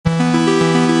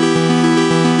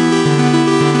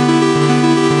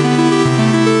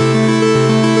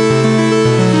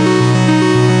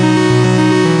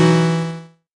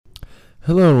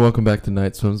welcome back to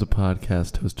Night Swims, a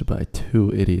podcast hosted by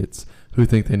two idiots who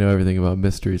think they know everything about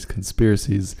mysteries,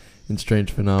 conspiracies, and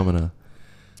strange phenomena.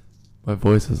 My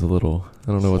voice is a little, I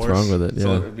don't know what's wrong with it.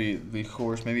 So yeah. it would be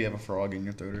hoarse. Maybe you have a frog in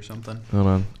your throat or something. Hold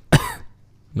on.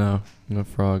 No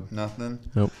frog. Nothing?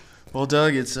 Nope. Well,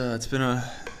 Doug, it's been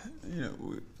a,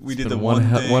 we did the one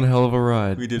hell of a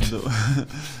ride. We did the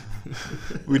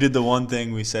we did the one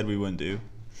thing we said we wouldn't do.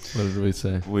 What did we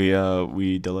say?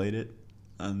 We delayed it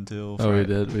until Friday. Oh, we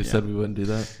did? We said we wouldn't do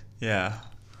that? Yeah.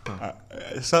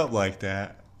 Something like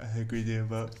that. I think we do,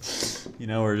 but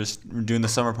we're doing the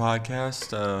summer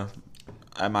podcast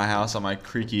at my house on my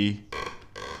creaky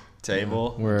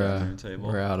table. We're out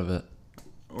of it.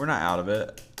 We're not out of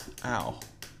it. Ow.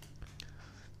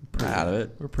 We're out of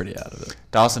it. We're pretty out of it.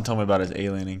 Dawson told me about his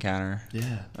alien encounter.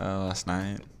 Yeah. Last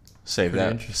night. Save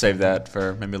Pretty that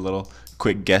for maybe a little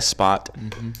quick guest spot.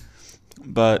 Mm-hmm.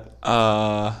 But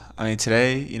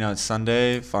today, it's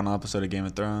Sunday, final episode of Game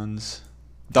of Thrones.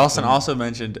 Dawson also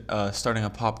mentioned starting a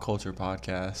pop culture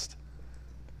podcast.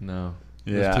 No.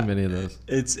 Yeah. There's too many of those.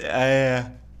 It's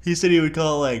he said he would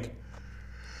call it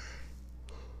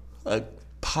like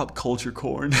pop culture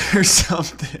corn or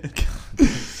something.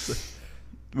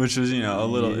 Which was, it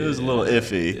was a little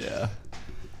iffy. Yeah.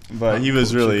 But Pop he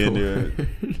was really culture into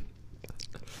it.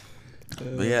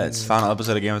 But yeah, it's final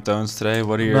episode of Game of Thrones today.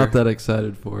 What are your... Not that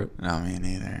excited for it. No, me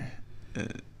neither. I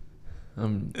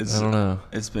don't know.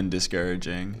 It's been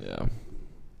discouraging. Yeah.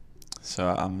 So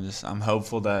I'm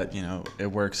hopeful that,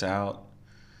 it works out.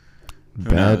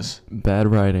 Who knows? Bad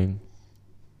writing.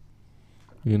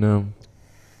 I know.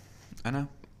 I know.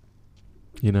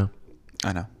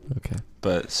 Okay.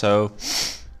 But so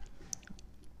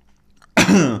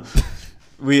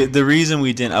the reason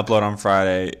we didn't upload on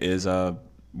Friday is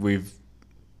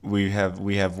we have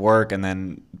work, and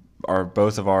then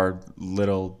both of our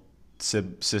little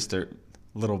siblings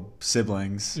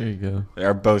There you go.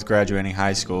 are both graduating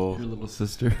high school. Your little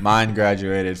sister. Mine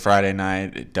graduated Friday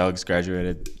night. Doug's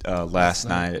graduated last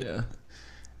night. Yeah.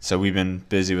 So we've been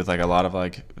busy with a lot of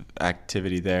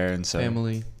activity there, and so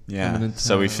Family. yeah.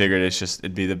 So we figured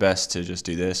it'd be the best to just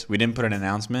do this. We didn't put an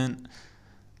announcement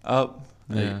up,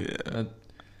 Yeah.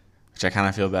 which I kind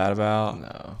of feel bad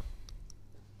about.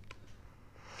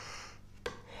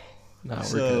 No,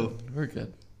 So- we're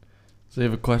good. So you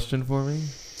have a question for me?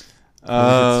 Before we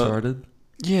get started?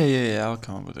 Yeah. I'll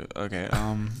come up with it. Okay.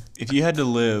 If you had to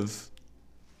live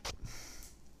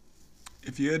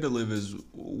as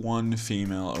one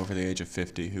female over the age of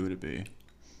 50, who would it be?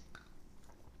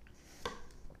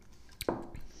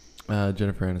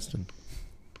 Jennifer Aniston.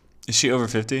 Is she over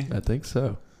 50? I think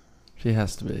so. She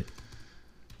has to be.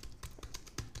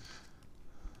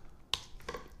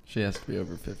 She has to be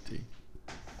over 50.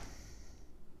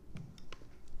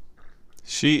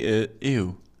 She is.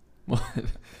 Ew. What?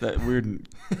 That weird.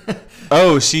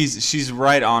 Oh, she's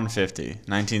right on 50.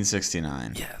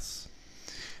 1969. Yes.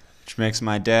 Which makes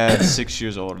my dad 6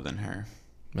 years older than her.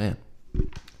 Man.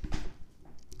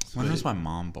 When was my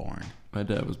mom born? My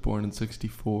dad was born in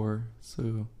 1964,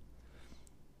 so...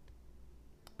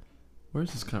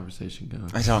 Where's this conversation going?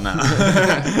 I don't know.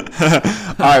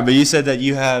 All right, but you said that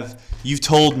you've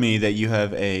told me that you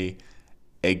have a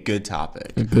good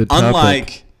topic. A good topic.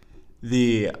 Unlike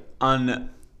the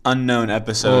unknown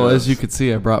episode. Well, as you could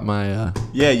see, I brought my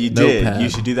yeah, you notepad. did. You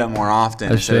should do that more often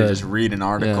I instead of should. just read an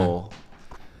article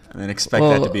and then expect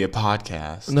that to be a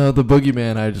podcast. No, the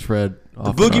Boogeyman I just read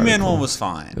off The an Boogeyman article. one was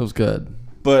fine. It was good.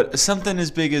 But something as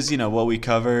big as, what we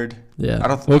covered.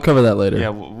 Yeah, we'll cover that later. Yeah,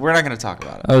 we're not going to talk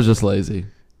about it. I was just lazy.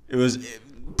 It was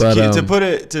But, to put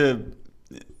it to,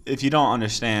 if you don't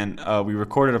understand, we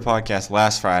recorded a podcast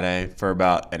last Friday for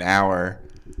about an hour.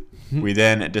 We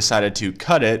then decided to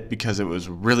cut it because it was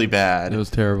really bad. It was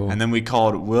terrible. And then we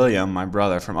called William, my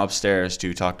brother, from upstairs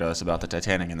to talk to us about the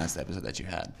Titanic, and that's the episode that you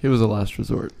had. He was a last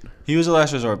resort. He was a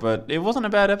last resort, but it wasn't a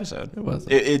bad episode. It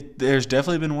wasn't. There's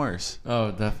definitely been worse.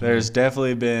 Oh, definitely. There's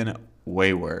definitely been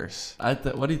way worse.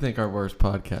 What do you think our worst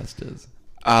podcast is?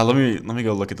 Let me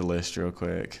go look at the list real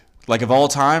quick. Like of all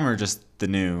time or just the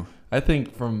new? I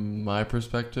think from my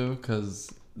perspective,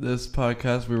 because this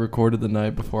podcast we recorded the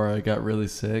night before I got really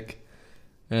sick,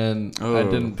 and I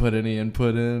didn't put any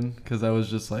input in because I was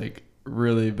just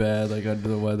really bad, under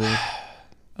the weather.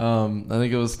 I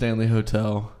think it was Stanley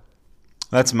Hotel.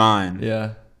 That's mine.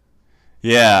 Yeah.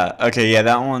 Yeah. Okay. Yeah,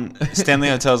 that one. Stanley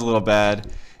Hotel's a little bad.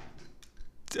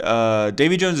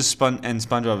 Davy Jones and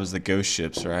SpongeBob is the ghost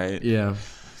ships, right? Yeah.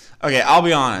 Okay, I'll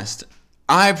be honest.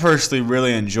 I personally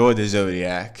really enjoyed the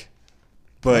Zodiac.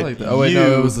 But wait, no,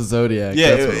 it was the Zodiac.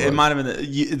 Yeah, That's what it might have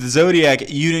been the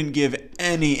Zodiac. You didn't give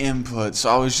any input,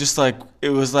 so I was just like, it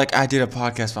was like I did a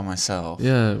podcast by myself.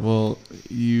 Yeah, well,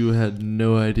 you had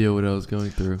no idea what I was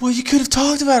going through. Well, you could have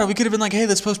talked about it. We could have been like, hey,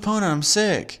 let's postpone it. I'm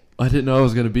sick. I didn't know I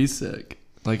was going to be sick.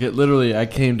 Like, it literally, I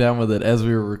came down with it as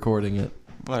we were recording it.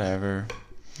 Whatever.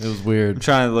 It was weird. I'm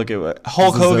trying to look at what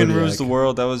Hulk Hogan Rules the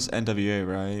World. That was NWA,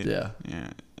 right? Yeah.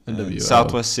 NWA.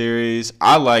 Southwest Series.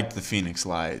 I liked the Phoenix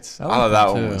Lights. I thought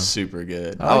that one was super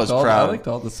good. I was proud. I liked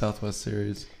all the Southwest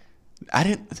Series. I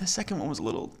didn't. The second one was a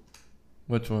little.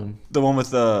 Which one? The one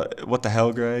with the what the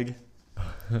hell, Greg?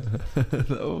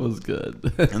 That was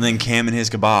good. And then Cam and his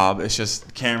kebab. It's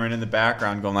just Cameron in the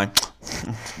background going like,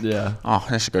 yeah. Oh,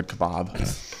 that's a good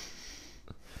kebab.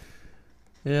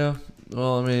 Yeah.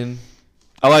 Well, I mean,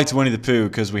 I liked Winnie the Pooh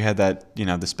because we had that,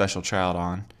 the special child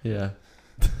on. Yeah.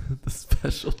 The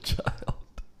special child.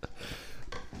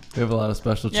 We have a lot of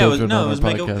special children on our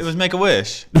podcast. It was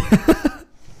Make-A-Wish.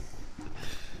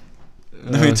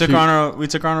 We took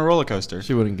her on a roller coaster.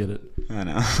 She wouldn't get it. I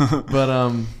know.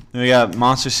 But we got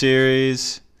Monster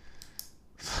Series.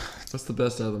 What's the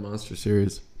best out of the Monster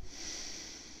Series?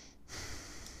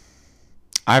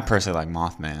 I personally like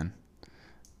Mothman.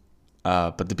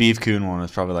 But the Beef Coon one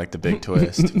was probably like the big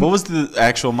twist. What was the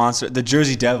actual monster? The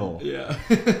Jersey Devil. Yeah.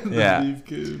 Yeah. Beef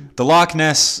Coon. The Loch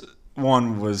Ness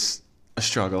one was a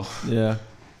struggle. Yeah.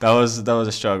 That was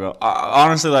a struggle.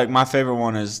 Honestly, like my favorite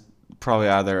one is probably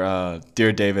either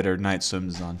Dear David or Night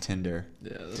Swims on Tinder.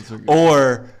 Yeah, that's a good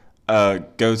or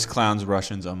Goats, Clowns,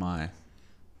 Russians, Oh My.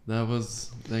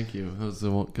 Thank you. That was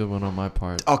a good one on my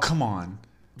part. Oh, come on.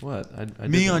 What? I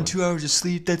Me on 2 hours of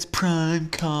sleep, that's prime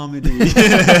comedy.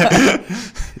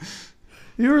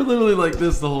 You were literally like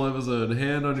this the whole episode.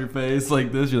 Hand on your face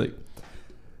like this. You're like,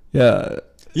 yeah.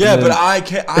 Yeah, but I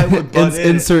would butt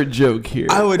in. Insert joke here.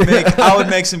 I would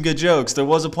make some good jokes. There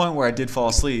was a point where I did fall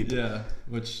asleep. Yeah,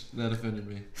 that offended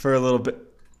me. For a little bit.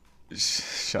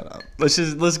 Shut up. Let's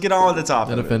get on with the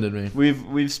topic. That offended me.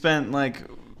 We've spent like.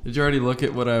 Did you already look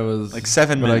at what I was? Like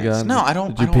 7 minutes. I got? No, I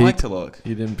don't. I don't like to look.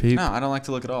 You didn't peep? No, I don't like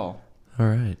to look at all. All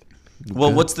right.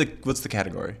 Well, what's the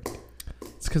category?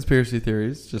 It's conspiracy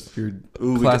theories. Just your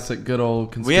classic, good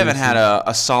old conspiracy. We haven't had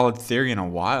a solid theory in a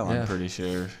while. I'm pretty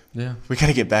sure. Yeah. We got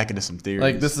to get back into some theories.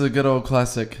 Like this is a good old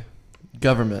classic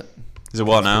government. Is it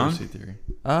well known? Theory.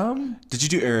 Did you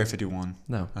do Area 51?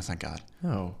 No. Oh, thank God.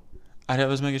 No. I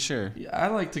was making sure. Yeah, I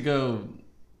like to go,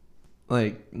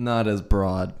 like, not as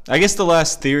broad. I guess the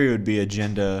last theory would be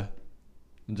Agenda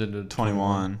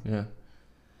 21. Yeah.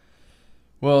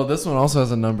 Well, this one also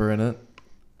has a number in it.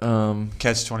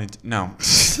 Catch 20. No.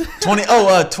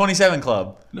 27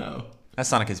 Club. No.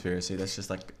 That's not a conspiracy. That's just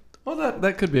like. Well,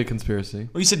 that could be a conspiracy.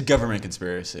 Well, you said government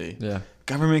conspiracy. Yeah.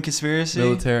 Government conspiracy?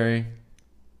 Military.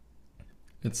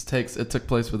 It took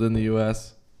place within the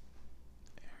U.S.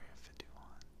 Area 51.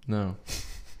 No.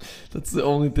 That's the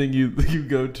only thing you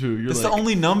go to. That's the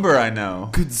only number I know.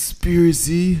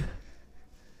 Conspiracy.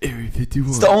 Area 51.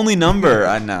 It's the only number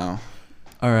I know.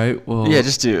 All right. Well. Yeah,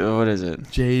 just do. What is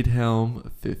it? Jade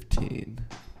Helm 15.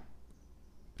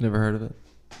 Never heard of it?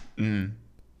 Mm.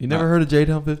 You never heard of Jade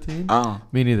Helm 15? Oh.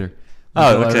 Me neither.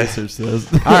 Oh, okay. Research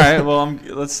says. All right. Well,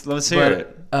 let's hear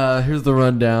it. Here's the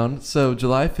rundown. So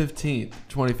July 15th,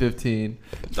 2015.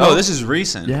 This is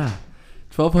recent. Yeah.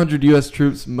 1,200 U.S.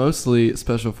 troops, mostly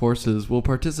special forces, will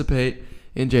participate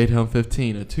in Jade Helm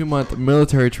 15, a 2-month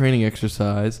military training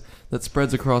exercise that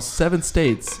spreads across 7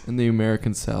 states in the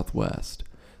American Southwest.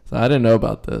 So I didn't know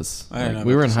about this.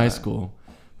 We were in high school,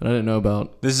 but I didn't know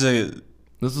about. This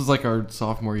was like our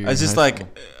sophomore year. Is this like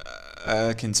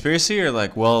a conspiracy or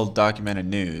like well-documented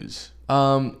news?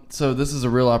 So this is a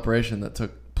real operation that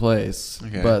took place,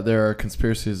 but there are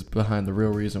conspiracies behind the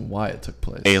real reason why it took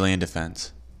place. Alien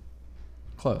defense.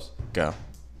 Close. Go.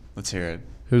 Let's hear it.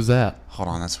 Who's that? Hold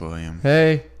on, that's William.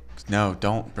 Hey. No,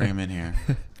 don't bring him in here.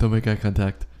 Don't make eye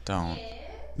contact. Don't.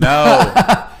 No.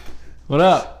 What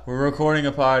up? We're recording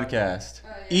a podcast.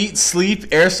 Eat, sleep,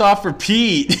 airsoft,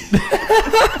 repeat.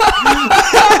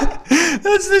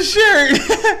 That's the shirt.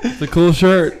 It's a cool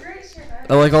shirt. It's a great shirt.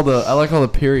 I like all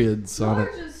the periods on it.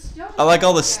 I like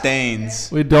all the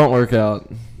stains. We don't work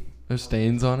out. There's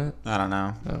stains on it? I don't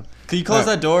know. Oh. Can you close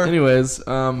that door? Anyways,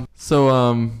 anyways,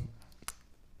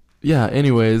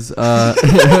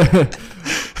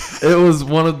 it was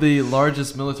one of the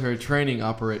largest military training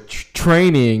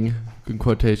in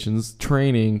quotations,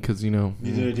 training, because, You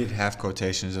did half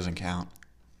quotations, doesn't count.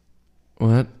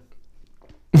 What?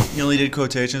 You only did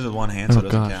quotations with one hand, so it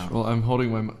doesn't count. Well, I'm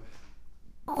holding my...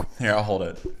 Here, I'll hold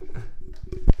it.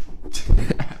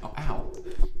 Ow.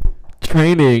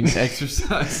 Training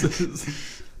exercises.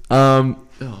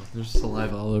 There's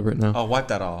saliva all over it now. Oh, wipe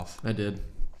that off. I did.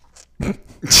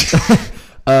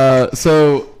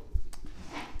 So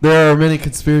There are many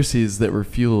conspiracies that were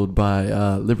fueled by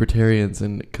libertarians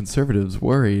and conservatives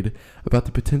worried about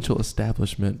the potential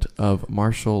establishment of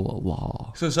martial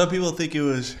law. So some people think it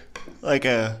was like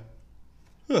a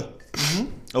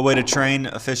way to train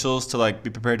officials to like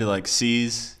be prepared to like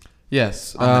seize.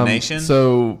 Yes, on the nation.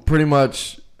 So pretty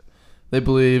much, they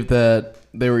believe that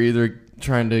they were either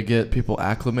trying to get people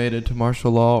acclimated to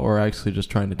martial law or actually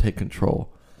just trying to take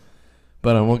control.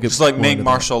 But I won't get just like make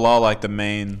martial law like the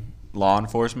main law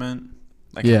enforcement,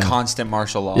 like a constant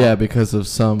martial law. Yeah, because of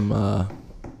some,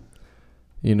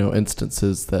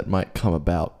 instances that might come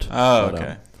about. Oh,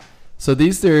 okay. So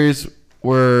these theories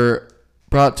were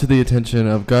brought to the attention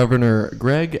of Governor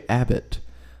Greg Abbott.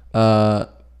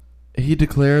 He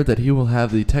declared that he will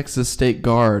have the Texas State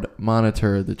Guard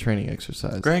monitor the training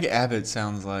exercise. Greg Abbott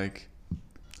sounds like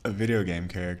a video game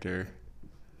character.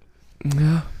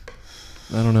 Yeah,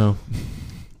 I don't know.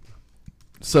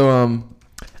 So,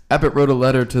 Abbott wrote a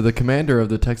letter to the commander of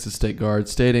the Texas State Guard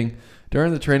stating,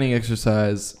 during the training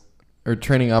exercise or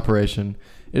training operation,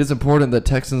 it is important that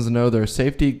Texans know their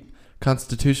safety,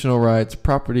 constitutional rights,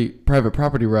 private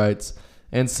property rights,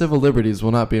 and civil liberties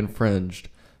will not be infringed.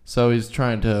 So he's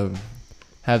trying to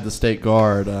have the State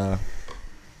Guard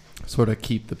sort of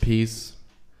keep the peace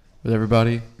with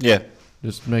everybody. Yeah.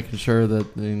 Just making sure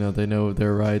that they know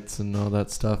their rights and all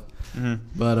that stuff. Mm-hmm.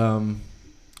 But so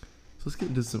let's get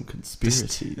into some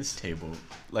conspiracies. This table,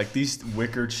 like these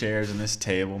wicker chairs and this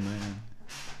table, man.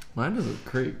 Mine doesn't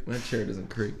creak. My chair doesn't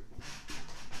creak.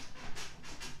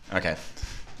 Okay.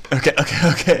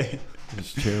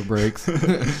 This chair breaks.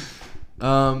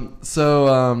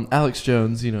 So Alex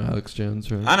Jones, you know Alex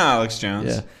Jones, right? I know Alex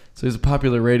Jones. Yeah. So he's a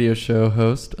popular radio show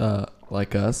host,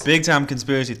 like us. Big time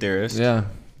conspiracy theorist. Yeah.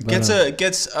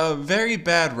 Gets a very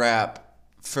bad rap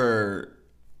for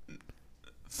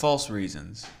false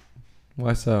reasons.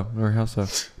 Why so? Or how so?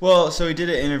 Well, so he did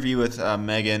an interview with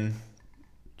Megan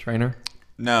Trainor?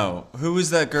 No. Who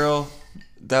was that girl?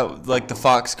 That like the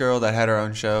Fox girl that had her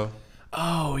own show?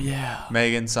 Oh yeah.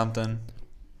 Megan something.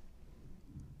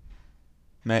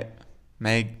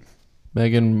 Meghan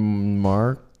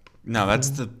Mark? No,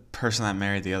 that's the person that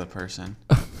married the other person.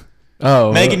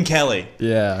 Oh. Megyn Kelly.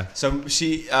 Yeah. So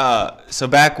she so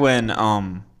back when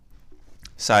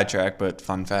sidetrack, but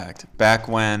fun fact. Back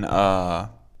when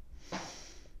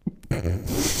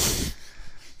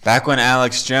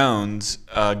Alex Jones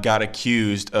got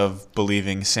accused of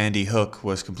believing Sandy Hook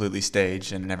was completely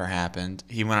staged and never happened,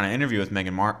 he went on an interview with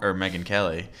Megyn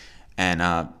Kelly,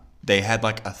 and they had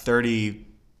like a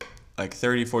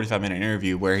 45-minute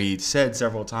interview where he said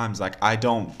several times, like, I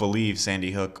don't believe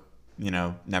Sandy Hook,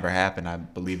 never happened. I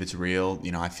believe it's real.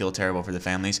 I feel terrible for the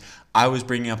families. I was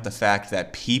bringing up the fact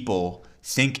that people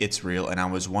think it's real, and I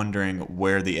was wondering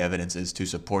where the evidence is to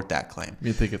support that claim.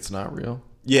 You think it's not real?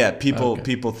 Yeah,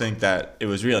 people think that it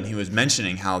was real, and he was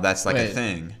mentioning how that's like a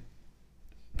thing.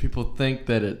 People think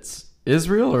that it's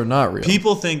real or not real?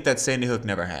 People think that Sandy Hook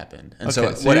never happened, and so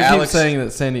what you keep saying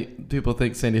that people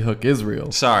think Sandy Hook is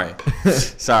real. Sorry.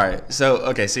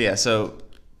 So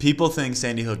people think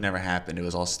Sandy Hook never happened. It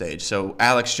was all staged. So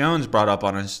Alex Jones brought up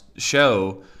on his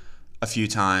show a few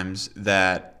times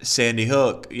that Sandy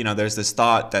Hook, there's this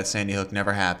thought that Sandy Hook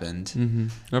never happened. Mm-hmm.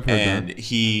 I've heard and that.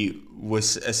 He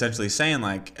was essentially saying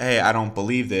like, hey, I don't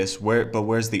believe this. But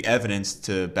where's the evidence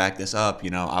to back this up?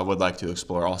 I would like to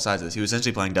explore all sides of this. He was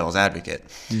essentially playing devil's advocate.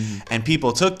 Mm-hmm. And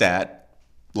people took that,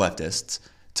 leftists,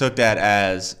 took that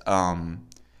as,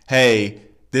 hey,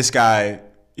 this guy,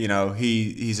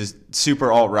 he's a super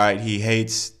alt-right. He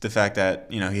hates the fact that,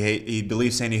 he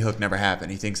believes Sandy Hook never happened.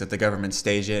 He thinks that the government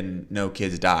staged it and no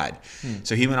kids died.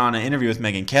 So he went on an interview with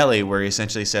Megyn Kelly where he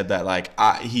essentially said that, like,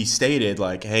 he stated,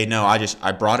 like, hey, no,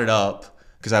 I brought it up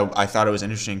because I thought it was an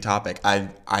interesting topic.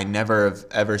 I never have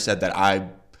ever said that I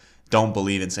don't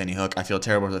believe in Sandy Hook. I feel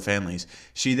terrible for the families.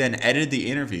 She then edited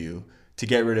the interview to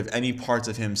get rid of any parts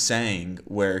of him saying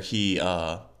where he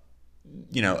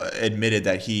admitted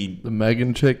that the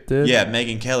Megan chick did? Yeah,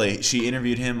 Megyn Kelly. She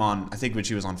interviewed him on, I think when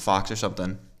she was on Fox or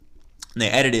something. And they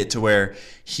edited it to where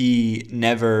he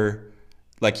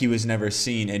was never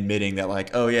seen admitting that,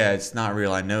 like, oh yeah, it's not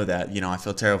real. I know that. I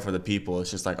feel terrible for the people.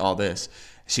 It's just like all this.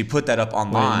 She put that up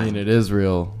online. I mean, it is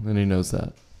real, and he knows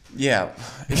that. Yeah,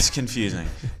 it's confusing.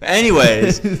 But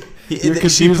anyways,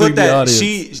 she put that.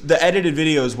 The edited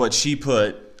video is what she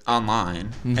put online,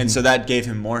 mm-hmm. and so that gave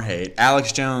him more hate.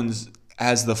 Alex Jones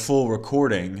has the full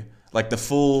recording, like the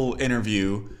full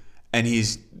interview, and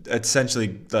he's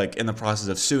essentially like in the process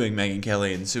of suing Megyn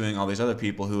Kelly and suing all these other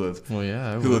people who have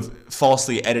have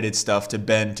falsely edited stuff to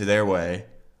bend to their way,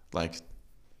 like,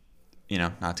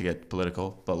 not to get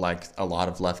political, but like a lot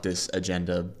of leftist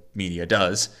agenda media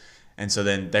does. And so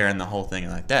then they're in the whole thing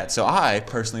like that. So I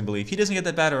personally believe he doesn't get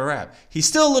that bad of a rap. He's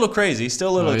still a little crazy. He's still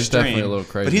a little he's extreme. definitely a little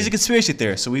crazy. But he's a conspiracy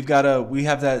theorist. So we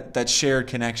have that shared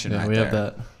connection right there. Yeah, we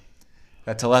have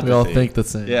that telepathy. We all think the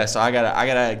same. Yeah, so I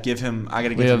gotta give him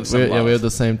some love. Yeah, we have the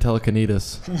same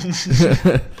telekinesis.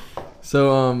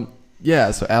 So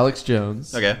so Alex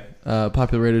Jones, Okay.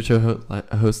 Popular radio show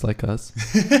host like us,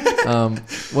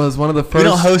 was one of the first. We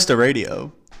don't host a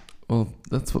radio. Well,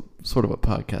 that's sort of what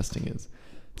podcasting is.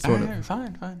 Sort of.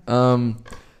 Fine.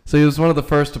 So he was one of the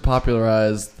first to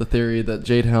popularize the theory that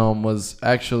Jade Helm was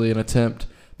actually an attempt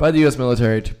by the U.S.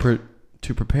 military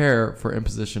to prepare for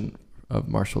imposition of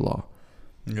martial law.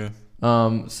 Okay.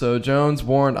 So Jones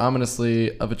warned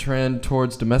ominously of a trend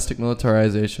towards domestic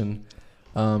militarization.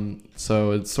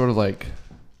 So it's sort of like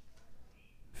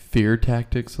fear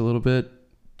tactics a little bit,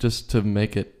 just to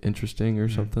make it interesting or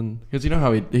something. Because you know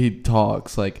how he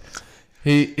talks, like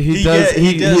he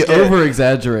over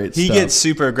exaggerates. He gets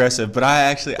super aggressive, but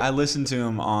I listen to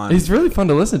him on. He's really fun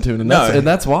to listen to, and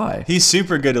that's why he's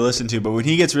super good to listen to. But when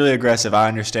he gets really aggressive, I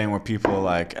understand where people are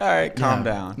like, all right, calm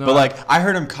down. No, but I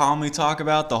heard him calmly talk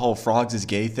about the whole frogs is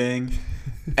gay thing.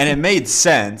 And it made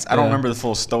sense. I don't remember the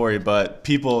full story, but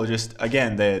people just,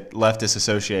 again, they leftists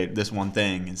associate this one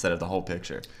thing instead of the whole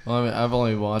picture. Well, I mean, I've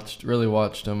only watched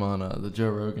him on the Joe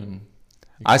Rogan experience.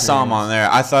 I saw him on there.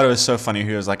 I thought it was so funny.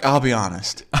 He was like, I'll be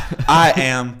honest. I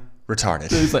am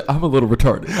retarded. He's like, I'm a little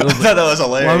retarded. I thought that was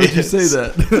hilarious. Why would you say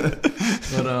that?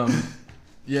 But,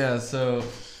 yeah, so.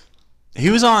 He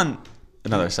was on...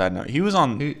 Another side note. He was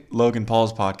on Logan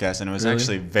Paul's podcast, and it was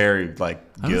actually very good.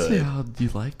 I don't see how you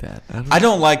like that. I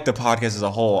don't like the podcast as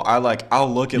a whole. I'll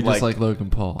look at you just like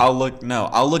Logan Paul. I'll look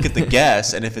at the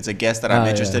guest, and if it's a guest that I'm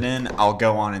interested in, I'll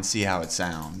go on and see how it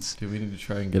sounds. Dude, we need to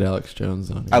try and get Alex Jones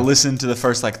on here. I listened to the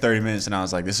first 30 minutes, and I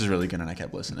was like, this is really good, and I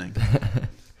kept listening.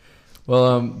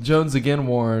 Well, Jones again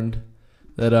warned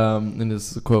that, and this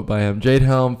is a quote by him, Jade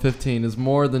Helm 15 is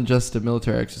more than just a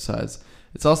military exercise.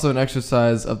 It's also an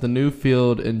exercise of the new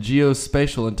field in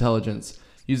geospatial intelligence,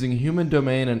 using human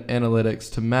domain and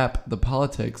analytics to map the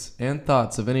politics and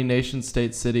thoughts of any nation,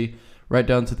 state, city, right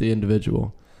down to the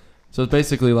individual. So it's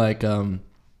basically like NSA.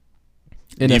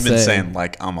 You've been saying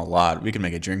a lot. We can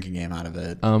make a drinking game out of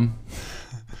it. I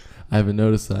haven't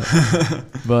noticed that.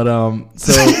 But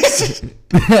so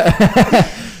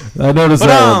I noticed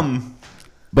that.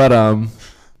 But all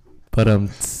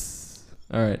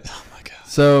right.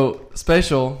 So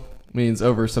spatial means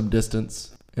over some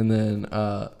distance, and then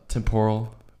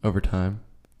temporal over time.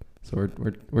 So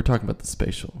we're talking about the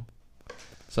spatial.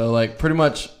 So pretty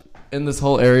much in this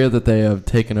whole area that they have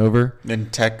taken over. In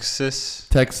Texas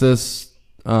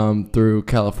through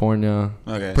California.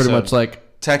 Okay. Pretty much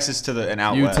Texas to the and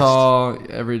out Utah, west.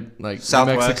 New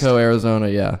Southwest. Mexico, Arizona,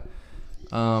 yeah.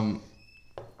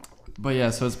 But yeah,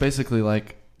 so it's basically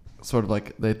sort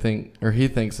of they think, or he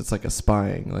thinks it's like a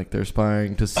spying. They're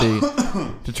spying to see,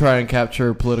 to try and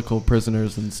capture political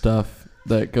prisoners and stuff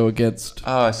that go against.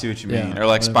 Oh, I see what you mean. Yeah,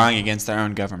 or spying against their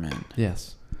own government.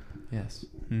 Yes.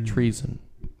 Treason.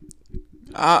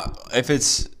 If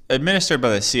it's administered by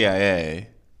the CIA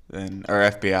or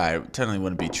FBI, it technically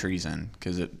wouldn't be treason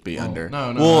because it'd be under.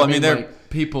 No. Well, I mean they're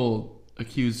people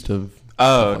accused of.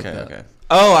 Oh, okay.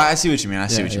 Oh, I see what you mean. I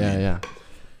see what you mean. Yeah.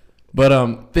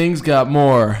 But things got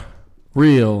more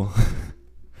real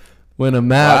when a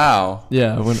map. Wow.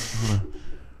 Yeah.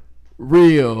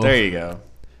 Real. There you go.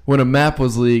 When a map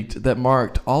was leaked that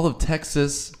marked all of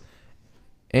Texas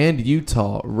and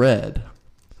Utah red,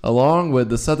 along with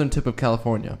the southern tip of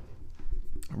California.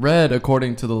 Red,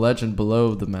 according to the legend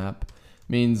below the map,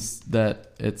 means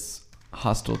that it's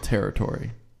hostile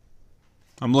territory.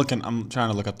 I'm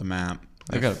trying to look up the map.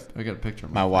 I got a picture.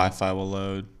 My Wi-Fi will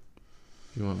load.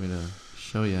 You want me to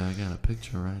show you? I got a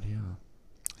picture right here.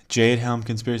 Jade Helm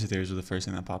conspiracy theories were the first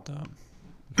thing that popped up.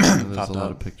 There's a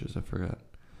lot of pictures. I forgot.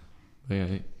 Yeah,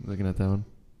 looking at that one.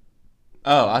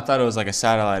 Oh, I thought it was a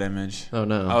satellite image. Oh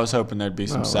no. I was hoping there'd be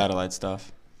some satellite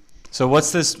stuff. So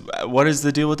what's this? What is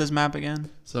the deal with this map again?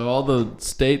 So all the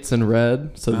states in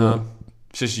red. So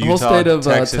just the whole state of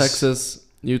Texas,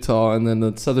 Utah, and then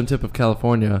the southern tip of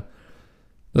California.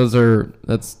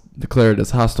 That's declared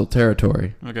as hostile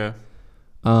territory. Okay.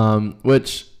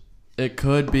 Which it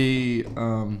could be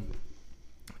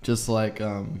just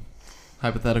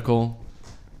hypothetical,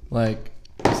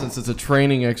 since it's a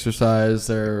training exercise,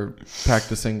 they're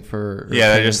practicing for.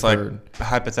 Yeah, they're just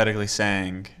hypothetically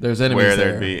saying there's enemies where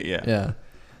there. there'd be. Yeah.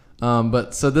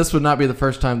 But so this would not be the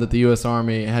first time that the U.S.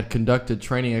 Army had conducted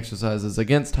training exercises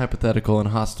against hypothetical and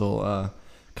hostile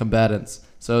combatants.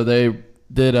 So they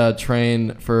did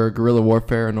train for guerrilla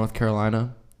warfare in North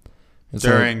Carolina. And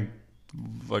during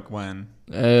when?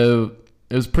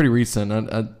 It was pretty recent.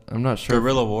 I'm not sure.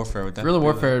 Guerrilla warfare. Guerrilla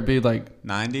warfare would be like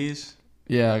 90s.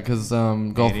 Yeah, because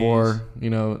Gulf 80s. War,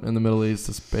 in the Middle East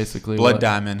is basically Blood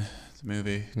Diamond, the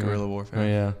movie. Guerrilla warfare. Oh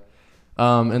yeah.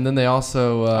 And then they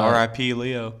also R.I.P.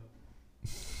 Leo.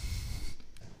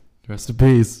 Rest in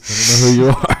peace. I don't know who you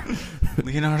are.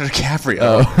 Leonardo DiCaprio.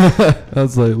 Oh. I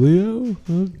was like, Leo?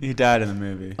 He died in the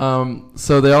movie.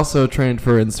 So they also trained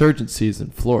for insurgencies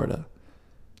in Florida.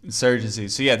 Insurgency.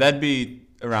 So yeah, that'd be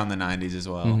around the 90s as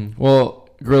well. Mm-hmm. Well,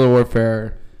 guerrilla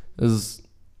warfare is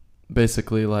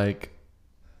basically like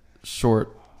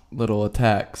short little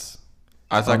attacks.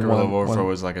 I thought guerrilla warfare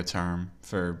was like a term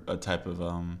for a type of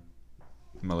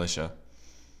militia.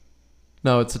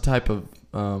 No, it's a type of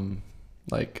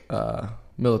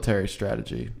military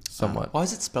strategy, somewhat. Why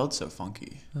is it spelled so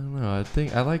funky? I don't know. I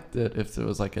think I liked it if it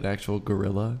was like an actual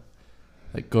guerrilla,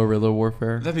 like guerrilla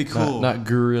warfare. That'd be cool. Not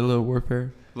guerrilla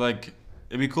warfare. Like,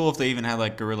 it'd be cool if they even had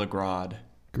like Guerrilla Grodd.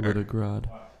 Guerrilla Grodd.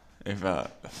 If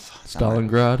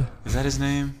Stalingrad. Is that his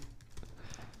name?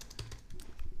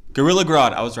 Guerrilla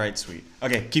Grodd. I was right. Sweet.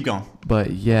 Okay, keep going.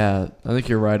 But yeah, I think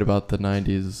you're right about the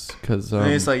 90s because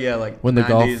it's like when the 90s,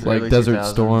 Gulf, like Desert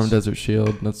 2000s. Storm, Desert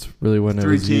Shield. That's really when it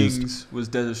was used. Three Kings was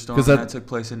Desert Storm. And that took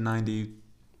place in 90.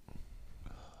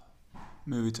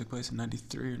 Movie took place in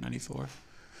 93 or 94.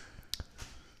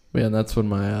 Yeah, and that's when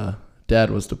my dad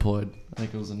was deployed. I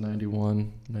think it was in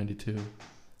 91, 92.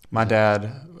 My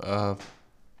dad. Oh,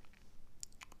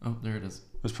 there it is.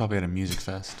 Was probably at a music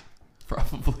fest.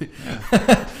 Probably.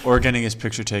 Or getting his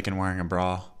picture taken wearing a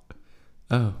bra.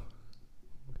 Oh.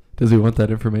 Does he want that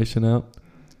information out?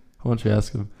 Why don't you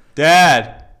ask him?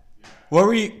 Dad, what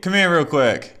were you... Come here real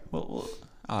quick. Well,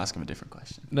 I'll ask him a different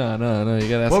question. No. You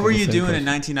gotta ask what him were the you same doing question.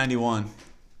 in 1991?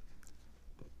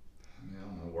 I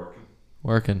don't know,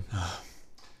 Working.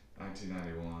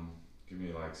 1991. Give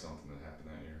me like something that happened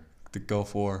that year. The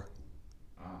Gulf War.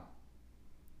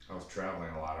 I was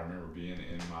traveling a lot. I remember being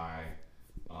in my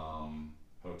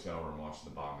hotel room watching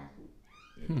the bombing,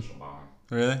 the initial bombing.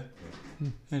 Really?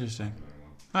 Interesting.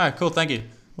 All right, cool. Thank you.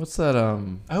 What's that?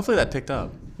 Hopefully that picked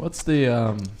up. What's the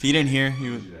If you didn't hear, he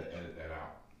was. You edit that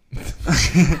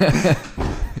out.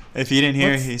 If you didn't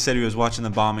hear, he said he was watching the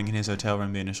bombing in his hotel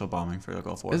room, the initial bombing for the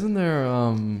Gulf War. Isn't there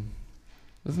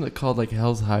isn't it called like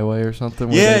Hell's Highway or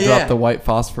something? Yeah, they drop the white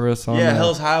phosphorus on. Yeah,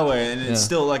 Hell's Highway, and it's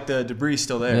still like the debris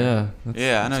still there.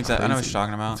 Yeah. I know exactly. I know what you're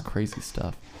talking That's about. crazy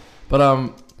stuff. But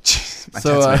My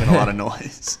so, dad's making a lot of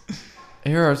noise.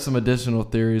 here are some additional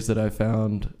theories that I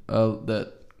found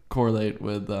that correlate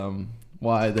with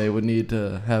why they would need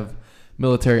to have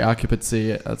military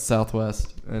occupancy at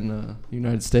Southwest in the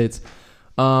United States.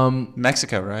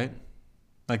 Mexico, right?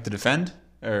 Like to defend,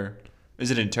 or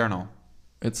is it internal?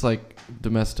 It's like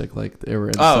domestic, like they were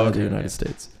inside the United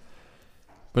States.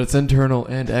 But it's internal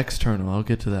and external. I'll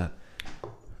get to that.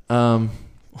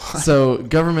 So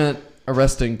government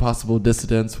arresting possible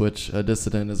dissidents, which a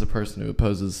dissident is a person who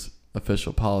opposes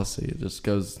official policy. It just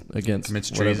goes against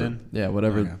Commits whatever. treason? Yeah,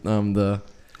 whatever. Okay. The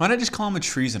Why not just call him a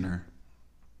treasoner?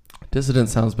 dissident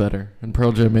sounds better. And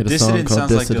Pearl Jam made a Dissident song called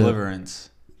sounds like Dissident. deliverance.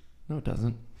 No, it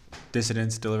doesn't.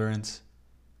 Dissidence, deliverance.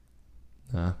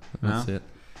 Nah, I don't No? see it.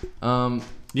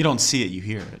 You don't see it, you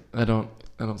hear it. I don't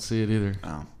see it either.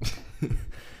 Oh.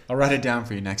 I'll write it down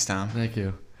for you next time. Thank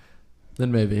you.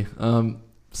 Then maybe.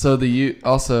 So the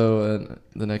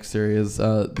next theory is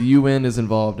the UN is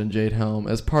involved in Jade Helm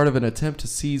as part of an attempt to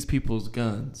seize people's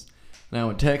guns. Now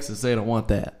in Texas, they don't want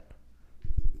that.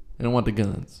 They don't want the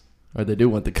guns, or they do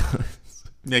want the guns.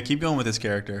 Yeah, keep going with this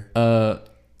character.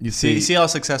 You see See how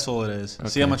successful it is.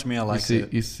 See how much Mia likes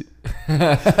it. You see.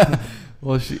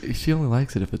 Well, she only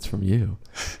likes it if it's from you.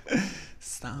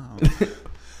 Stop.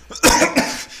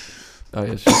 Oh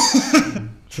yeah,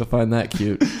 she'll find that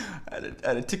cute. I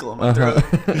had a tickle in my throat.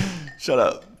 Shut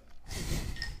up.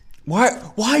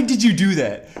 Why did you do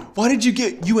that? Why did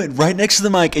you went right next to the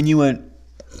mic and you went...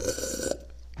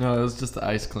 No, it was just the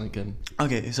ice clinking.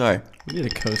 Okay, sorry. We need a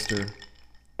coaster.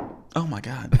 Oh my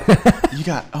god.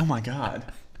 Oh my god.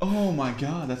 Oh my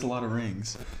god, that's a lot of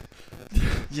rings.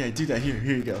 Yeah, do that. Here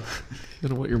you go. I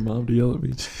don't want your mom to yell at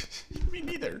me. Me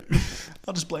neither.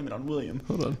 I'll just blame it on William.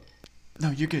 Hold on.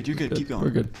 No, you're good. Keep going. We're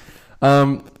good.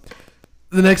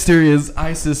 The next theory is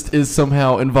ISIS is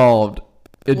somehow involved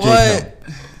in Jade Helm.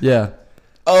 Yeah.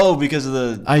 Oh, because of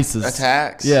the ISIS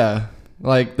attacks? Yeah.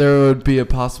 Like there would be a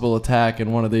possible attack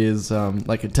in one of these,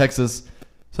 like in Texas,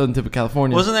 southern tip of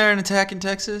California. Wasn't there an attack in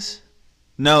Texas?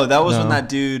 No, that was No. when that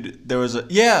dude. There was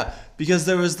because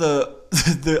there was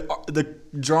the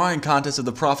drawing contest of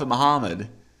the Prophet Muhammad.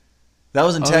 That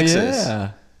was in Texas.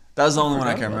 Yeah. That was the only one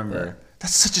I forgot can about remember.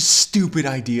 That's such a stupid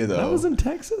idea, though. That was in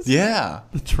Texas? Yeah.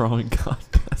 The drawing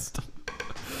contest.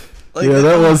 Like, yeah,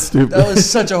 that was stupid. That was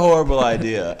such a horrible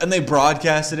idea. And they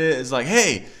broadcasted it. It's like,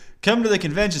 hey, come to the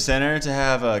convention center to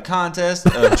have a contest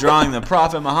of drawing the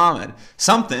Prophet Muhammad.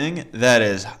 Something that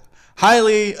is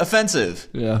highly offensive.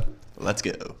 Yeah. Let's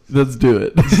go. Let's do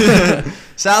it.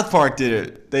 South Park did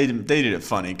it. They did it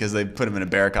funny because they put him in a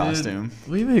bear costume.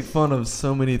 Dude, we make fun of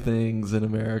so many things in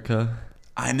America.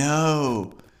 I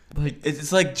know. Like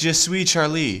It's like Je suis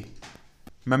Charlie.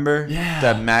 Remember? Yeah.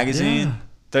 That magazine?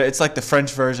 Yeah. It's like the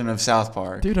French version of South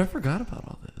Park. Dude, I forgot about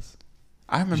all this.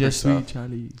 I remember Je suis stuff.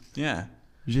 Charlie. Yeah.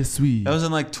 Je suis. That was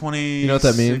in like 2016. You know what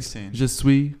that means? Je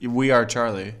suis. We are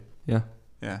Charlie. Yeah.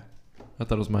 Yeah. I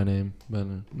thought it was my name, but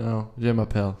no. Je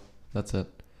m'appelle. That's it.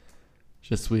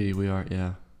 Je suis. We are.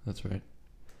 Yeah, that's right.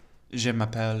 Je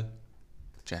m'appelle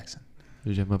Jackson.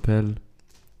 Je m'appelle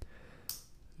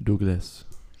Douglas.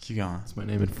 Keep going. That's my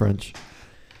name in French.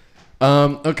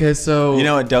 Okay, so You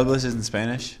know what Douglas is in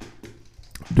Spanish?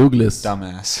 Douglas.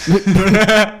 Dumbass.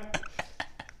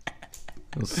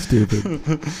 That was stupid.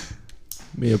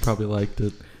 Mia probably liked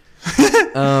it.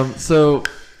 So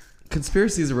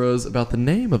conspiracies arose about the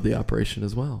name of the operation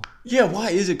as well. Yeah, why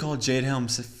is it called Jade Helm?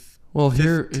 Well,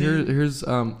 here's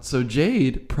so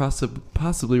Jade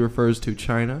possibly refers to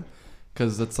China,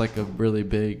 because that's like a really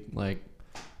big, like,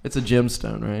 it's a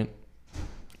gemstone, right?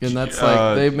 And that's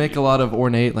like they make a lot of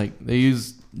ornate, like they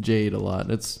use jade a lot.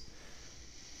 It's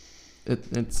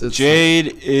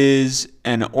Jade is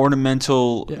an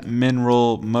ornamental Yeah.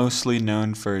 mineral mostly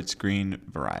known for its green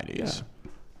varieties. Yeah.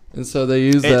 And so they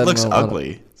use that. It looks in a lot of-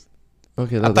 ugly.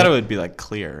 Okay, I thought it would be like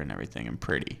clear and everything and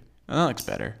pretty. Oh, that looks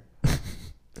better.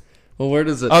 Well, where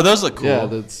does it? Oh, those look cool. Yeah,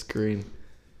 that's green.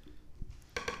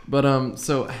 But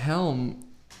so Helm,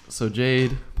 so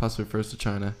Jade possibly refers to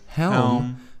China.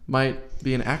 Helm might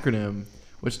be an acronym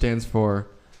which stands for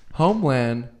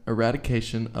Homeland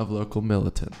Eradication of Local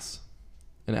Militants.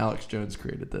 And Alex Jones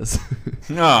created this.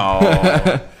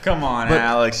 No, come on, But-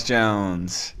 Alex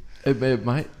Jones. It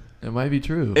might be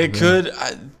true. It Yeah. could.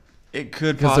 It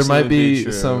could 'Cause possibly there might be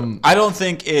true. some- I don't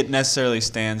think it necessarily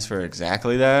stands for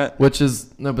exactly that. Which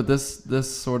is no, but this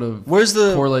sort of Where's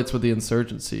the? correlates with the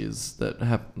insurgencies that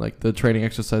have, like the training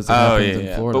exercise that Oh happens yeah, in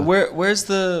yeah. Florida. But where's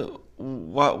the?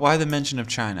 Why the mention of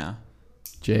China?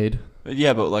 Jade.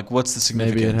 Yeah, but like, what's the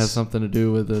significance? Maybe it has something to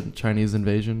do with the Chinese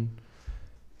invasion.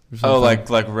 or Oh,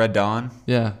 something. like Red Dawn.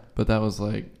 Yeah, but that was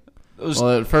like. It was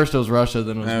Well, at first it was Russia,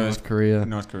 then it was No, it was North Korea.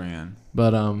 North Korean.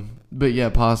 But yeah,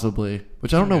 possibly.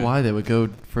 Which I don't know Okay. why they would go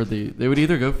for the. They would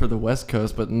either go for the West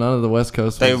Coast, but none of the West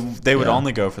Coast. They was, would yeah.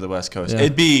 only go for the West Coast. Yeah.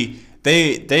 It'd be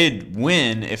they'd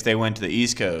win if they went to the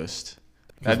East Coast.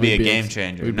 That'd be a we'd be game ex-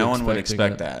 changer. we'd be No one would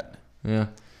expecting expect that. Yeah.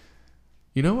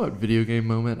 You know what video game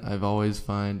moment I've always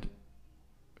find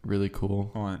really cool?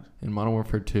 What? In Modern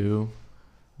Warfare 2,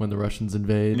 when the Russians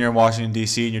invade. And you're in Washington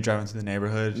D.C. and you're driving through the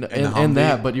neighborhood. in the And Humvee.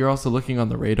 that, but you're also looking on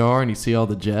the radar and you see all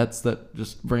the jets that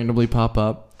just randomly pop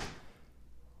up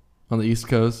on the East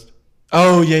Coast.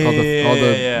 Oh yeah, All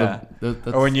yeah.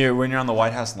 that's- Or when you're on the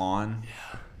White House lawn.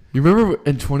 You remember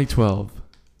in 2012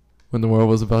 when the world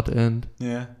was about to end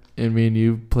Yeah. and me and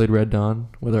you played Red Dawn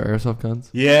with our airsoft guns?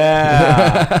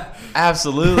 Yeah.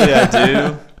 Absolutely, I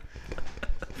do.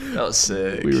 That was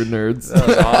sick. We were nerds. That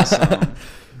was awesome.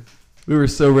 We were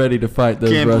so ready to fight those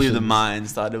Can't Russians. believe the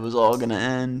Mayans thought it was all gonna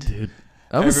end. Dude,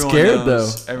 I was Everyone scared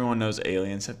knows- though. Everyone knows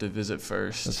aliens have to visit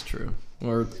first. That's true.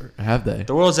 Or have they?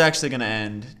 The world's actually going to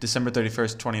end December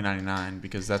 31st, 2099,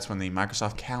 because that's when the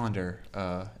Microsoft calendar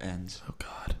ends. Oh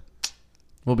God,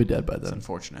 we'll be dead by That's then.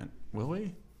 unfortunate. Will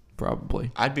we?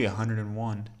 Probably. I'd be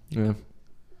 101. Yeah.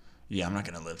 Yeah, I'm not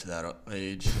going to live to that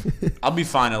age. I'll be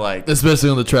fine at like...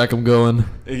 Especially on the track I'm going.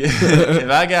 if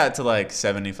I got to like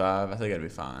 75, I think I'd be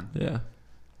fine. Yeah.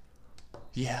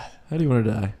 Yeah. How do you want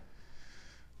to die?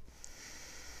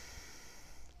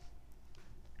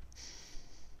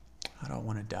 I don't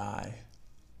want to die.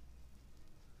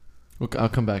 I'll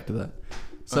come back to that.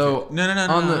 So Okay.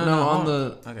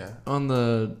 No, Okay. on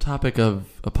the topic of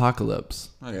apocalypse.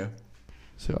 Okay.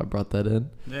 So I brought that in.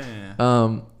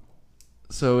 Yeah.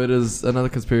 So it is another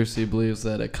conspiracy believes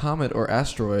that a comet or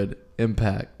asteroid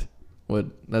impact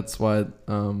would. That's why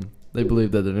they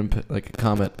believe that like a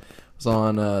comet was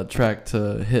on track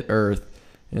to hit Earth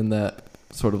in that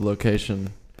sort of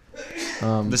location.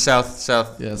 The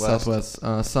southwest. Yeah, southwest.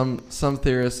 Some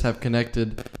theorists have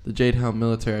connected the Jade Helm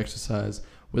military exercise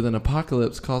with an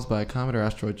apocalypse caused by a comet or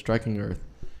asteroid striking Earth.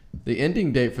 The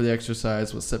ending date for the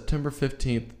exercise was September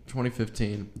 15th,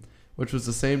 2015, which was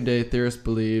the same day theorists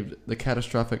believed the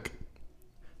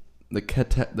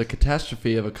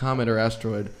catastrophe of a comet or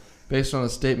asteroid, based on a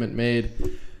statement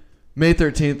made May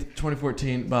 13th,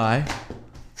 2014, by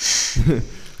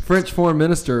French Foreign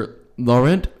Minister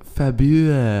Laurent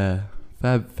Fabius.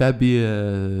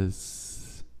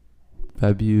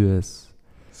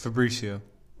 Fabricio.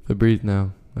 Fabrice,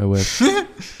 no, I wish.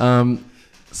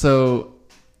 So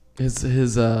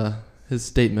his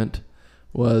statement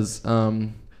was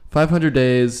 500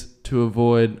 days to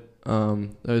avoid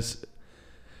that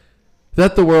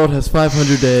the world has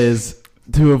 500 days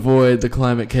to avoid the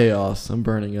climate chaos. I'm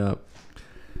burning up.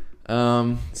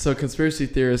 So conspiracy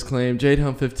theorists claim Jade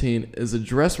Helm 15 is a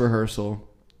dress rehearsal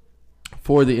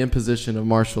for the imposition of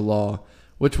martial law,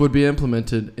 which would be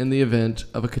implemented in the event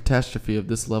of a catastrophe of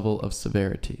this level of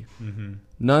severity. Mm-hmm.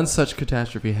 None such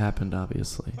catastrophe happened,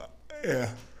 obviously.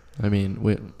 Yeah. I mean,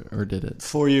 or did it?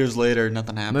 4 years later,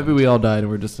 nothing happened. Maybe we all died and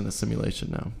we're just in a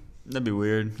simulation now. That'd be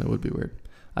weird. That would be weird.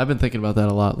 I've been thinking about that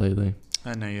a lot lately.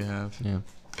 I know you have. Yeah.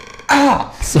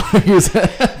 Ah! Sorry,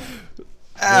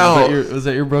 Ow! Was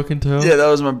that your broken toe? Yeah, that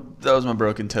was my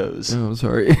broken toes. Oh, I'm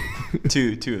sorry.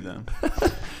 two of them.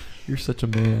 You're such a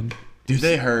man. Dude,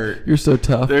 they hurt. You're so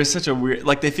tough. They're such a weird.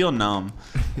 Like they feel numb.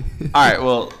 All right.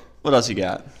 Well, what else you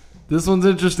got? This one's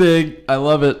interesting. I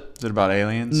love it. Is it about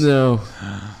aliens? No.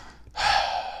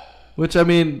 Which I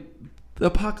mean, the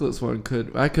apocalypse one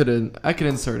I could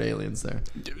insert aliens there.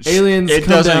 Aliens. It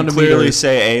come doesn't down to clearly meteors.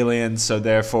 say aliens, so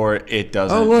therefore it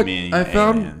doesn't Oh, look, mean I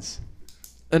found- aliens.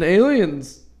 An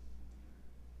aliens.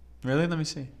 Really? Let me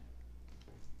see.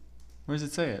 Where does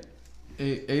it say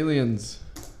it? Aliens.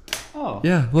 Oh.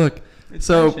 Yeah. Look. It's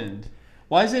So- mentioned.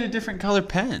 Why is it a different color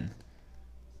pen?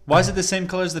 Why is it the same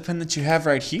color as the pen that you have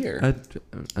right here? I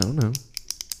don't know.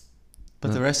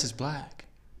 But the rest is black.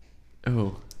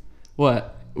 Oh.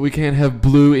 What? We can't have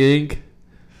blue ink?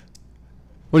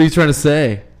 What are you trying to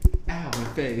say? Ow, my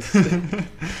face.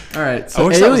 All right. So I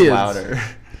wish aliens. that was louder.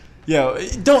 Yo,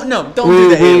 don't do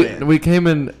the alien. We came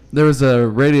in. There was a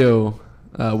radio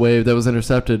wave that was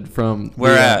intercepted from.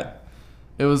 Where at?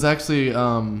 It was actually.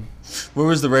 Where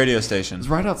was the radio It station? was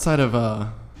right outside of.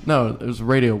 No, it was a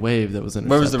radio wave that was intercepted.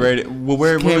 Where was the radio? Well,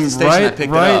 where Came was the station that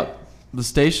picked it up? The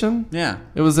station? Yeah.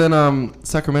 It was in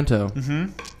Sacramento.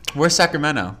 Mm-hmm. Where's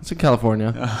Sacramento? It's in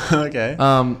California. Okay.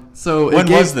 So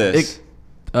When was this?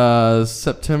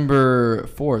 September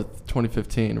 4th,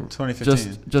 2015.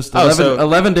 2015. Just Oh, 11, so-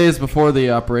 11 days before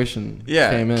the operation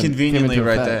came in. conveniently came into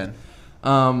right effect.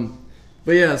 then.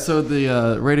 But yeah, so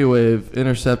the radio wave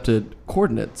intercepted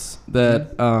coordinates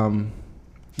that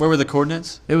Where were the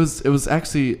coordinates? it was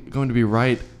actually going to be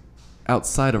right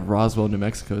outside of Roswell, New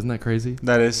Mexico. Isn't that crazy?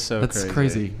 That is so That's crazy.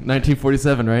 crazy.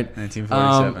 1947, right?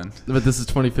 1947. But this is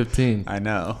 2015. I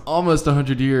know. Almost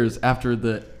 100 years after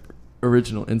the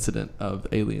original incident of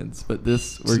aliens. But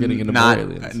we're getting into Not more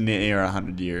aliens. near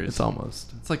 100 years. It's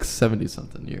almost. It's like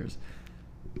 70-something years.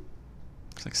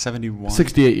 It's like 71.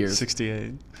 68 years.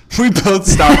 68. We both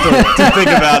stopped to think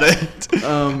about it.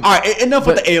 All right, enough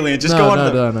with the alien. Just go on.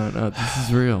 No. This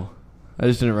is real. I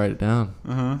just didn't write it down.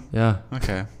 Uh-huh. Yeah.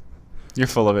 Okay. You're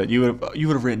full of it. You would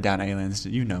have written down aliens.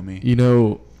 You know me. You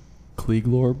know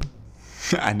Kliegorb?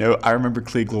 I know. I remember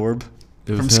Kliegorb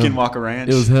It from was him. Skinwalker Ranch.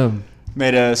 It was him.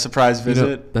 Made a surprise You know,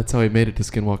 visit. that's how he made it to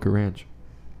Skinwalker Ranch.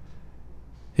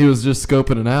 He was just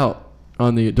scoping it out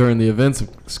during the events of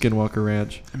Skinwalker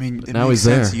Ranch. I mean, it now makes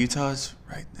he's sense. there. Utah's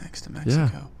right next to Mexico.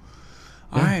 Yeah.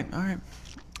 All Yeah. right.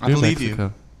 I New believe Mexico.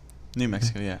 you. New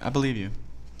Mexico, yeah. I believe you.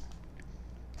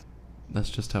 That's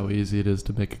just how easy it is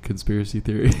to make a conspiracy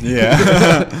theory.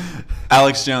 Yeah.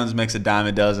 Alex Jones makes a dime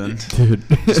a dozen. Dude.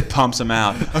 Just pumps them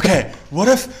out. Okay, what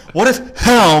if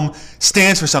Helm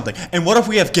stands for something? And what if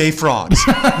we have gay frogs?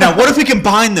 Now, what if we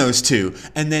combine those two?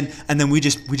 And then we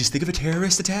just think of a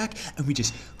terrorist attack and we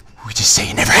just say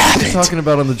it never What are you happened. talking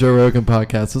about on the Joe Rogan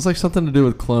podcast? It's like something to do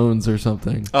with clones or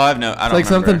something. Oh, I don't It's like remember.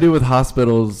 something to do with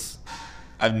hospitals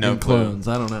I have no and clue. clones.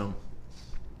 I don't know.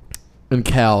 And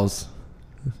cows.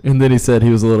 And then he said he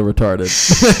was a little retarded.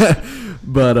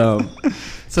 But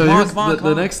so Come on, here's come on, the come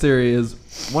on. next theory is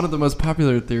one of the most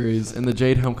popular theories in the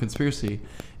Jade Helm conspiracy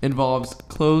involves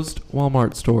closed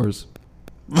Walmart stores.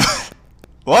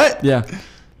 What? Yeah.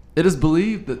 It is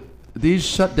believed that these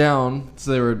shut down,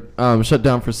 so they were shut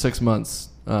down for 6 months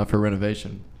for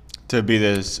renovation. To be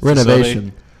this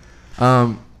Renovation.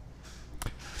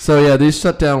 So yeah, these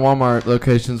shut down Walmart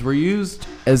locations were used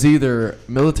as either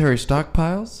military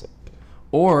stockpiles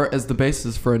or as the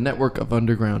basis for a network of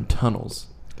underground tunnels.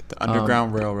 The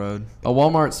Underground Railroad. A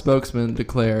Walmart spokesman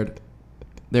declared,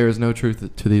 "There is no truth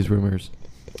to these rumors."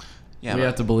 Yeah, we but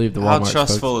have to believe the how Walmart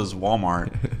trustful is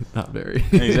Walmart? Not very.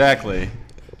 Exactly.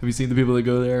 Have you seen the people that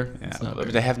go there? Yeah, It's not but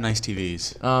very. they have nice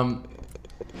TVs.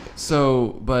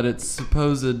 But it's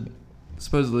supposed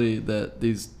supposedly that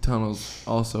these tunnels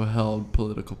also held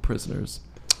political prisoners.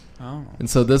 Oh. And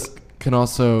so this can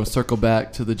also circle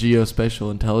back to the geospatial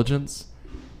intelligence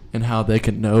and how they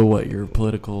can know what your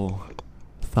political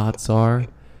thoughts are,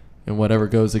 and whatever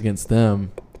goes against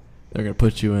them, they're going to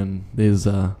put you in these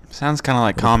Sounds kind of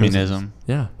like communism. prisons.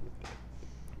 Yeah.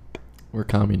 We're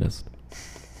communist.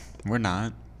 We're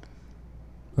not.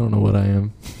 I don't know what I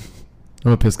am.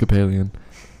 I'm Episcopalian.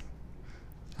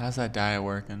 How's that diet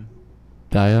working?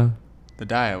 Dia? The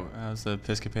diet. How's the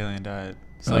Episcopalian diet?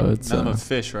 It's Oh, like it's, nothing but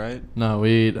fish, right? No,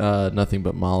 we eat nothing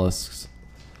but mollusks.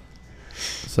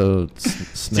 So It's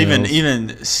snails.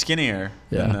 even skinnier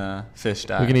than Yeah. the fish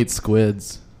diet. We can eat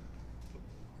squids.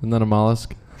 Isn't that a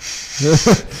mollusk?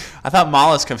 I thought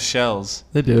mollusks have shells.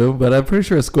 They do, but I'm pretty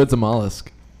sure a squid's a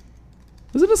mollusk.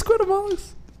 Isn't a squid a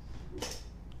mollusk?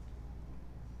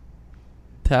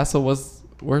 Tassel was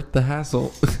worth the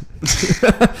hassle.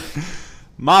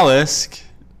 Mollusk.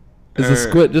 Is a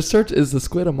squid? Just search. Is the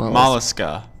squid a mollusk?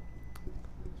 Mollusca.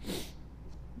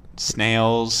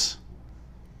 Snails.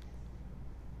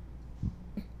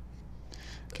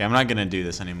 Okay, I'm not gonna do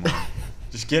this anymore.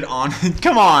 Just get on.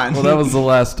 Come on. Well, that was the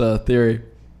last theory.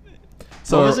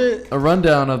 So What was it? A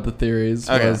rundown of the theories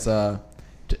Okay. was to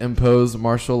impose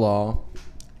martial law,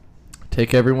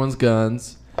 take everyone's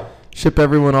guns, ship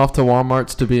everyone off to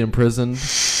Walmarts to be imprisoned,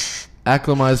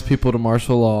 acclimatize people to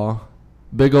martial law,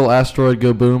 big ol' asteroid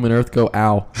go boom and Earth go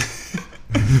ow.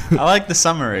 I like the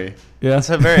summary. Yeah, That's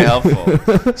very helpful.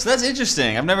 So that's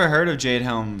interesting. I've never heard of Jade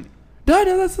Helm,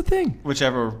 No, that's the thing.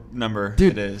 whichever number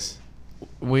Dude. it is.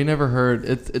 We never heard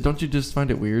it. Don't you just find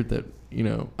it weird that, you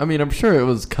know? I mean, I'm sure it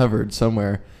was covered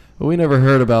somewhere, but we never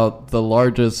heard about the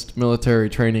largest military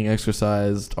training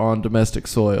exercise on domestic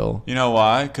soil. You know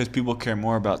why? Because people care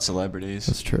more about celebrities.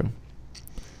 That's true.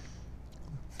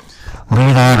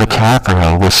 Leonardo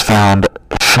DiCaprio was found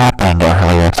shopping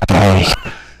earlier today.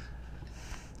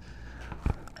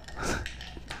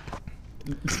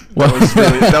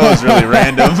 That was really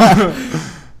random.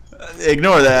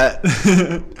 Ignore that.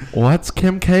 What's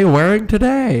Kim K wearing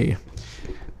today?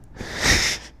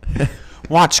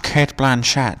 Watch Kate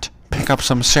Blanchett pick up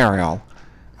some cereal.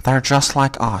 They're just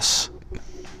like us.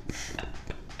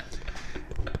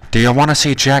 Do you want to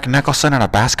see Jack Nicholson at a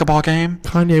basketball game?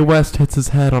 Kanye West hits his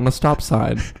head on a stop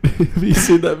sign. Have you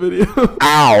seen that video?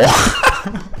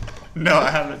 Ow! No,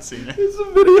 I haven't seen it. It's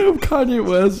a video of Kanye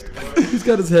West. He's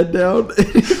got his head down and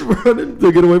he's running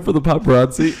to get away from the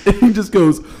paparazzi, and he just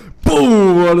goes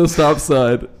boom on a stop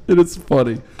sign, and it's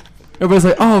funny. Everybody's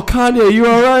like, "Oh, Kanye, you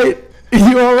all right?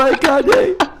 You all right,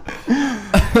 Kanye?"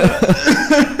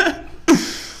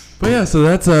 But yeah, so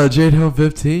that's Jade Helm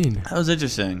 15. That was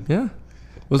interesting. Yeah.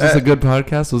 Was this a good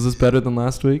podcast? Was this better than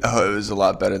last week? Oh, it was a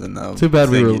lot better than the Too bad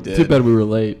thing you did. Too bad we were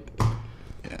late.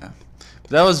 Yeah,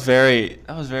 that was very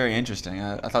interesting.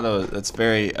 I thought that's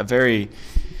a very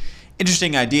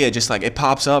interesting idea. Just like it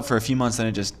pops up for a few months, then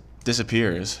it just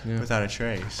disappears without a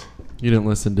trace. You didn't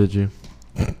listen, did you?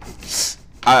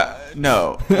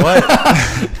 No. What?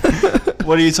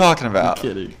 What are you talking about? I'm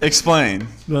kidding. Explain.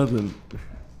 Nothing.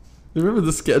 Remember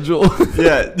the schedule?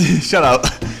 Yeah. Shut up.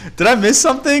 Did I miss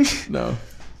something? No.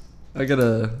 You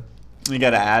gotta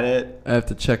add it. I have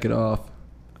to check it off.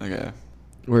 Okay.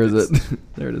 Where is it?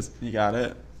 There it is. You got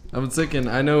it. I'm thinking,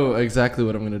 I know exactly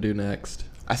what I'm going to do next.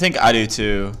 I think I do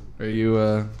too. Are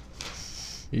you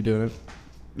doing it?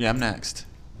 Yeah, I'm next.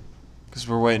 Because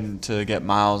we're waiting to get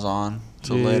Miles on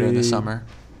till later in the Yay. summer.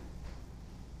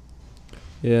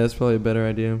 Yeah, that's probably a better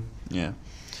idea. Yeah.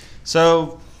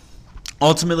 So,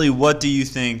 ultimately, what do you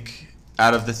think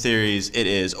out of the theories it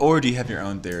is? Or do you have your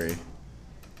own theory?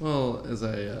 Well, as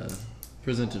I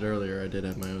presented earlier, I did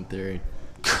have my own theory.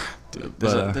 Dude,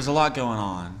 But, there's a lot going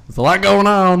on. There's a lot going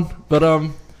on, but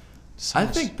So I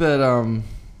much- think that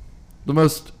the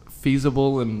most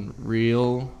feasible and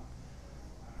real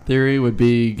theory would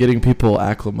be getting people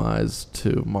acclimatized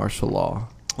to martial law.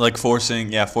 Like forcing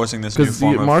this new Because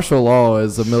form of... martial law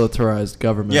is a militarized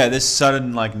government. Yeah, this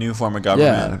sudden, new form of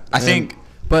government. I think...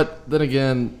 But then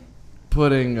again,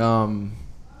 putting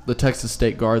the Texas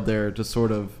State Guard there to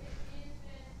sort of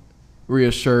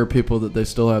reassure people that they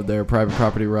still have their private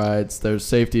property rights, their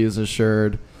safety is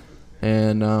assured,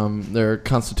 and their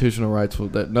constitutional rights,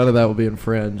 that none of that will be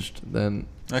infringed, then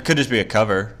That could just be a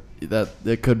cover. that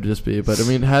it could just be. But I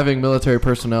mean, having military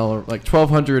personnel, like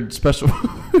 1,200 special...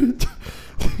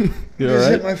 You all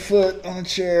right? hit my foot on a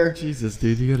chair. Jesus,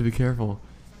 dude, you gotta be careful.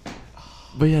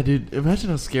 But yeah, dude,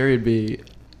 imagine how scary it'd be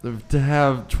to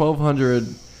have 1,200.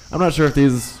 I'm not sure if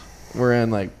these were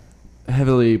in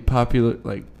heavily populated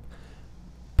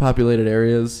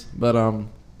areas,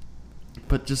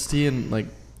 but just seeing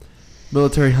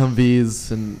military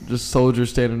Humvees and just soldiers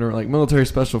standing around, like military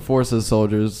special forces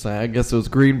soldiers. I guess it was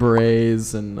Green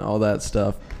Berets and all that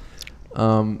stuff.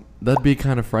 That'd be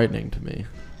kind of frightening to me.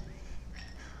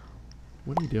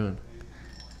 What are you doing?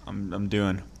 I'm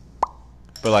doing,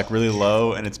 but like really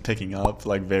low, and it's picking up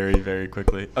like very, very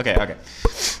quickly. Okay.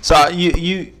 So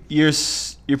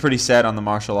you're pretty set on the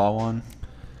martial law one.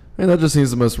 I mean, that just seems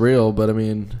the most real. But I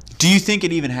mean, do you think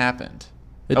it even happened?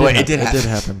 It did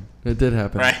happen. It did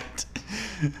happen. Right.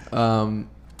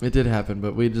 It did happen,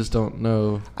 but we just don't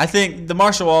know. I think the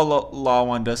martial law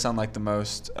one does sound like the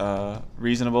most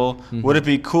reasonable. Mm-hmm. Would it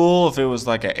be cool if it was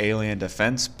like an alien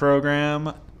defense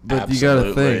program? But Absolutely. you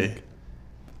gotta think,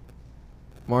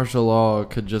 martial law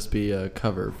could just be a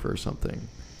cover for something.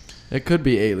 It could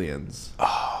be aliens.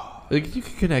 Oh, Like, you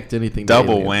can connect anything.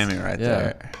 double to aliens. whammy right Yeah.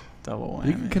 there. Double whammy.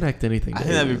 You can connect anything. I to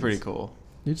think that'd be aliens. pretty cool.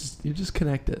 You just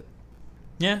connect it.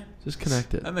 Yeah, Just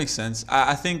connect it. that makes sense.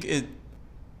 I think it.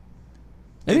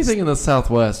 Anything in the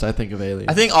Southwest, I think of aliens.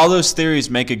 I think all those theories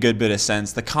make a good bit of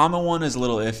sense. The common one is a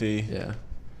little iffy, Yeah.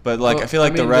 but like Well, I feel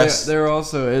like the mean, rest. They're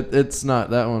also. It's not.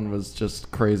 That one was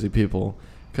just crazy people.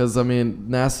 Because I mean,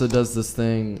 NASA does this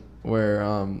thing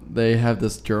where they have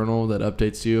this journal that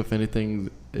updates you if anything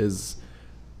is,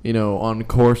 on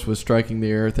course with striking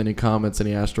the Earth, any comets,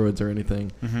 any asteroids, or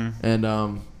anything. Mm-hmm.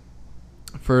 And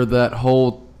for that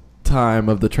whole time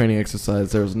of the training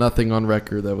exercise, there was nothing on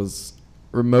record that was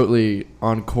remotely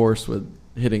on course with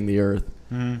hitting the Earth.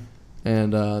 Mm-hmm.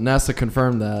 And NASA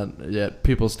confirmed that, yet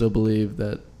people still believe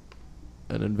that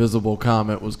an invisible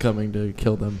comet was coming to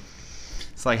kill them.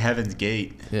 It's like Heaven's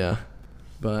Gate. Yeah,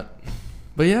 but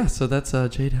yeah. So that's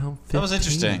Jade Helm 15. That was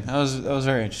interesting. That was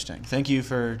very interesting. Thank you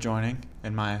for joining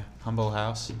in my humble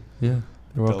house. Yeah,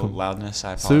 you're The welcome. loudness,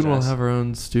 I apologize. Soon we'll have our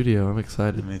own studio. I'm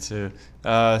excited. Me too.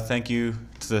 Thank you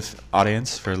to the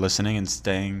audience for listening and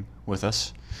staying with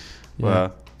us. Yeah.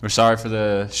 We're sorry for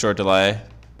the short delay.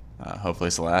 Hopefully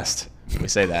it's the last. We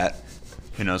say that.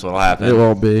 Who knows what'll happen. It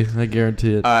won't be. I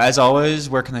guarantee it. As always,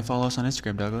 where can they follow us on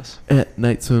Instagram, Douglas? At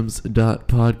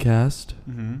nightswims.podcast.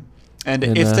 Mm-hmm. And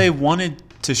And, if they wanted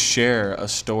to share a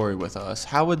story with us,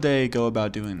 how would they go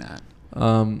about doing that?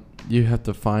 You have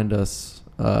to find us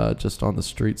just on the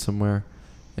street somewhere,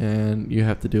 and you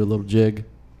have to do a little jig.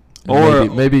 And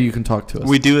Or maybe you can talk to us.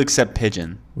 We do accept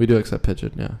pigeon. We do accept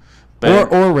pigeon, yeah.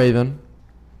 But- Or raven.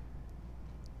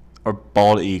 Or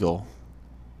bald eagle.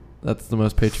 That's the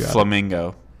most patriotic.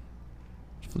 Flamingo.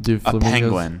 Do A flamingos.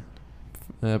 penguin.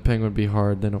 Penguin would be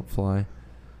hard. They don't fly.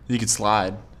 You could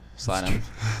slide them.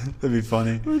 That'd be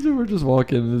funny. We're just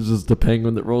walking, and it's just a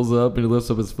penguin that rolls up, and he lifts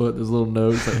up his foot, and his little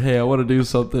nose, like, hey, I want to do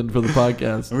something for the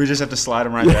podcast. We just have to slide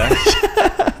them right back.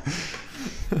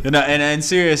 And in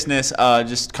seriousness,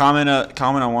 just comment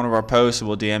on one of our posts.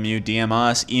 We'll DM you, DM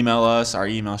us, email us. Our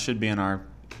email should be in our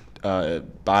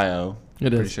bio. It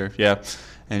Pretty is. sure. Yeah.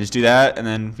 And just do that, and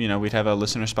then we'd have a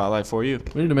listener spotlight for you.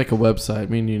 We need to make a website.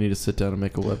 Me and you need to sit down and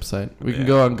make a website. We can Yeah.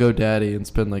 go on GoDaddy and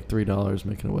spend like $3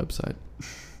 making a website.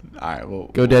 All right. Well,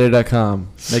 GoDaddy.com.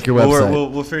 Make your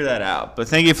website. we'll figure that out. But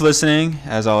thank you for listening.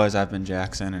 As always, I've been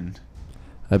Jackson,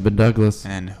 I've been Douglas.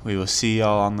 and we will see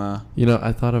y'all on the.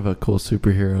 I thought of a cool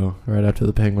superhero right after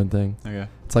the penguin thing. Okay.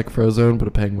 It's like Frozone, but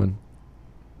a penguin.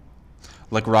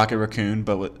 Like Rocket Raccoon,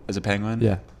 but as a penguin.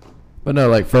 Yeah. But no,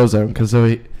 like Frozone, because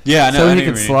Yeah, I know. so I know he what can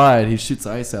you mean. slide. He shoots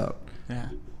ice out. Yeah.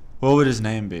 What would his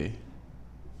name be?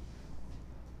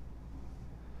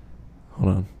 Hold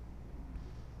on.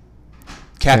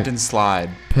 Captain Slide.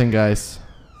 Penguice.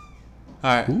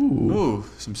 All right. Ooh. Ooh,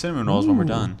 some cinnamon rolls when we're Ooh.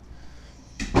 done.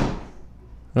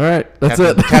 All right. That's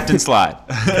Captain, it. Captain Slide.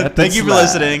 Thank you for Slide.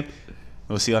 listening.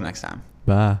 We'll see y'all next time.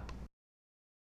 Bye.